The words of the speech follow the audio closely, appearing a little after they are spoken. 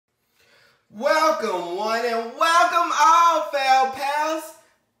Welcome one and welcome all Phal Pals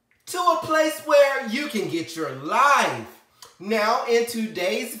to a place where you can get your life. Now in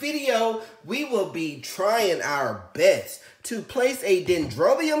today's video, we will be trying our best to place a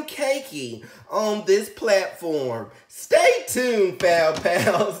Dendrobium KAY-kee on this platform. Stay tuned, Phal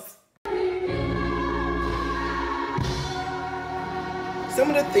Pals. Some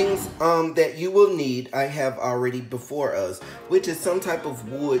of the things that you will need, I have already before us, which is some type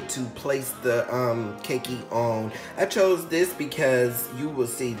of wood to place the KAY-kee on. I chose this because you will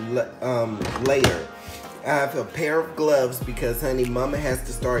see later. I have a pair of gloves because, honey, Mama has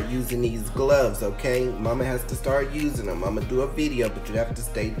to start using these gloves, okay? Mama has to start using them. I'm going to do a video, but you have to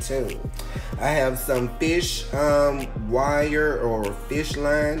stay tuned. I have some fish wire or fish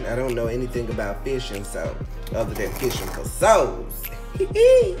line. I don't know anything about fishing, so other than fishing for souls.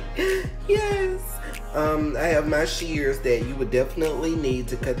 Yes. I have my shears that you would definitely need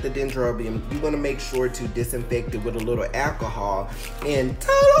to cut the dendrobium. You want to make sure to disinfect it with a little alcohol. And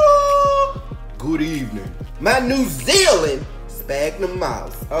ta-da! Good evening. My New Zealand sphagnum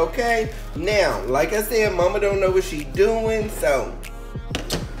mouse. Okay? Now, like I said, Mama don't know what she's doing, so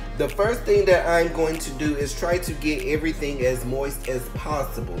the first thing that I'm going to do is try to get everything as moist as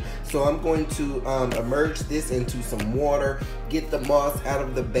possible. So I'm going to immerse this into some water, get the moss out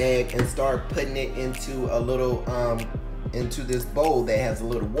of the bag, and start putting it into a little, into this bowl that has a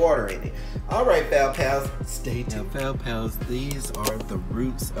little water in it. All right, Phal Pals, stay tuned. Now, Phal Pals, these are the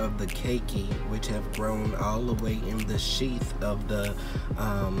roots of the KAY-kee, which have grown all the way in the sheath of the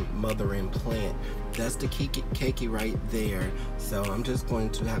mothering plant. That's the KAY-kee right there. So I'm just going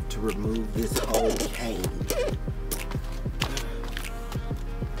to have to remove this whole cane.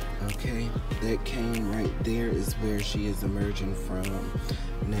 Okay, that cane right there is where she is emerging from.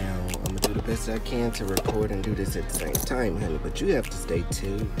 Now, I'm gonna do the best I can to record and do this at the same time, honey, but you have to stay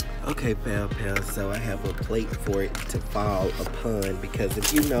tuned. Okay, Phal Pals, so I have a plate for it to fall upon, because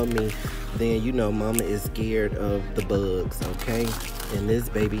if you know me, then you know Mama is scared of the bugs, okay? And this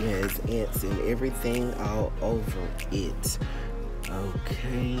baby has ants and everything all over it.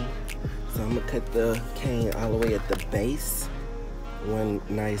 Okay, so I'm gonna cut the cane all the way at the base. One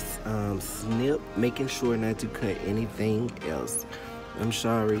nice snip, making sure not to cut anything else. I'm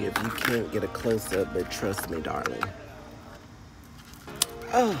sorry if you can't get a close-up, but trust me, darling.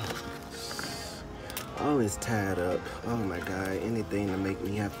 Oh, it's tied up. Oh my God, anything to make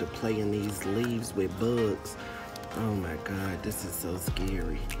me have to play in these leaves with bugs. Oh my God, this is so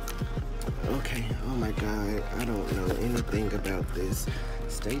scary. Okay, oh my God, I don't know anything about this.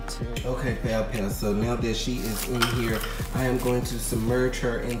 Stay tuned. Okay, Phal Pals, so now that she is in here, I am going to submerge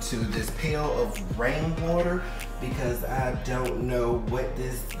her into this pail of rainwater because I don't know what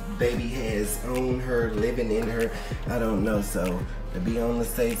this baby has on her, living in her. I don't know, so to be on the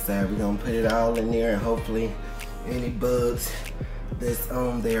safe side, we're gonna put it all in there and hopefully any bugs that's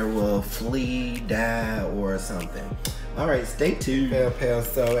on there will flee, die, or something. All right, stay tuned, Phal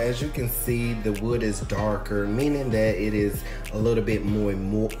Pals. So as you can see, the wood is darker, meaning that it is a little bit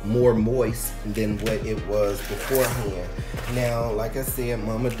more moist than what it was beforehand. Now, like I said,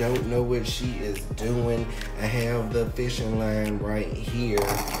 Mama don't know what she is doing. I have the fishing line right here.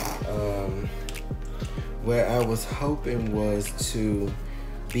 What I was hoping was to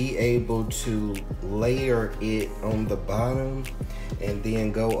be able to layer it on the bottom and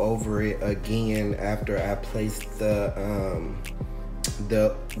then go over it again after I place the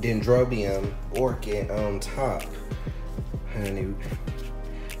Dendrobium Orchid on top. Honey.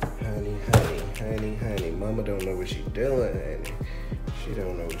 Mama don't know what she's doing, honey. She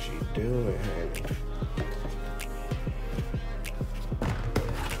don't know what she's doing, honey.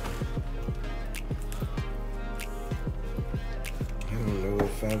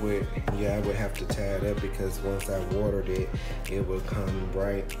 I would have to tie it up because once I watered it, it would come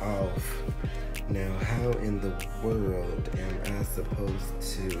right off. Now, how in the world am I supposed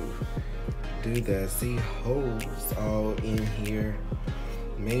to do that? See holes all in here.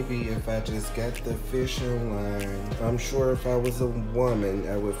 Maybe if I just got the fishing line. I'm sure if I was a woman,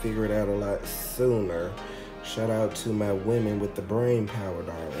 I would figure it out a lot sooner. Shout out to my women with the brain power,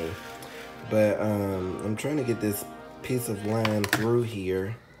 darling. But I'm trying to get this piece of line through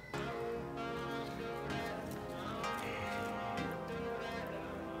here.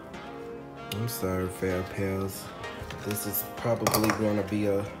 I'm sorry, Phal Pals. This is probably going to be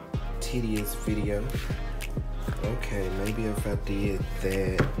a tedious video. Okay, maybe if I did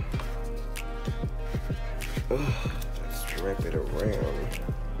that. Let's wrap it around.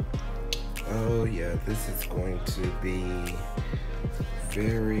 Oh yeah, this is going to be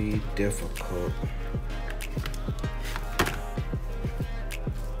very difficult.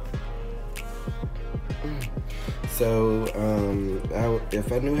 So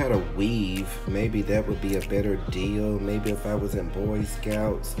if I knew how to weave, maybe that would be a better deal. Maybe if I was in Boy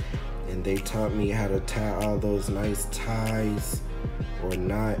Scouts and they taught me how to tie all those nice ties or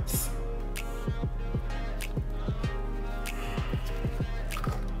knots.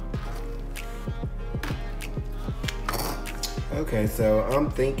 Okay, so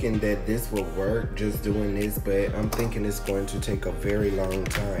I'm thinking that this will work, just doing this, but I'm thinking it's going to take a very long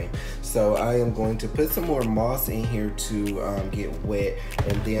time. So I am going to put some more moss in here to get wet,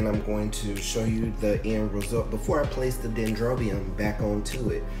 and then I'm going to show you the end result before I place the dendrobium back onto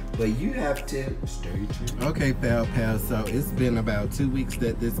it. But you have to stay tuned. Okay, pals, so it's been about 2 weeks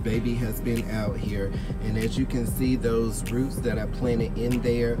that this baby has been out here, and as you can see, those roots that I planted in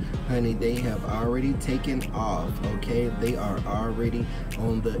there, honey, they have already taken off. Okay, they are already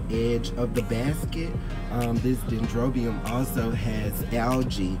on the edge of the basket. This dendrobium also has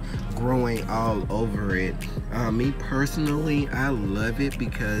algae growing all over it. Me personally, I love it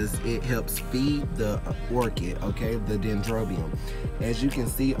because it helps feed the orchid, okay, the dendrobium. As you can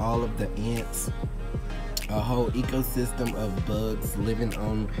see, all of the ants, a whole ecosystem of bugs living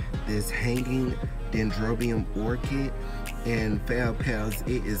on this hanging dendrobium orchid. And pals,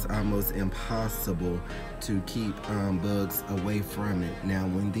 it is almost impossible to keep bugs away from it. Now,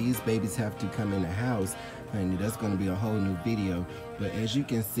 when these babies have to come in the house, honey, that's going to be a whole new video. But as you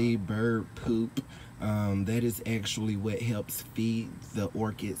can see, bird poop, that is actually what helps feed the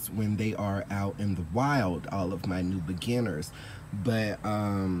orchids when they are out in the wild, all of my new beginners. But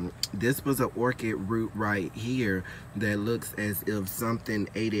this was an orchid root right here that looks as if something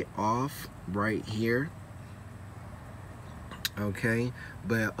ate it off right here. Okay,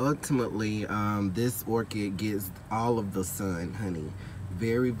 but ultimately this orchid gets all of the sun, honey.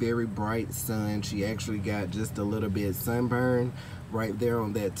 Very, very bright sun. She actually got just a little bit sunburn right there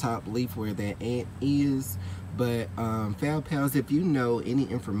on that top leaf where that ant is. But pals, if you know any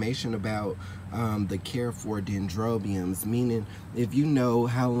information about the care for dendrobiums, meaning if you know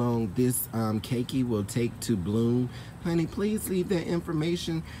how long this KAY-kee will take to bloom, honey, please leave that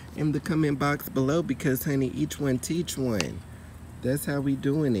information in the comment box below, because honey, each one teach one. That's how we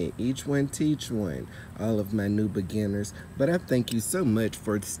doing it. Each one teach one. All of my new beginners. But I thank you so much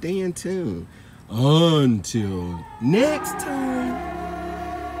for staying tuned. Until next time.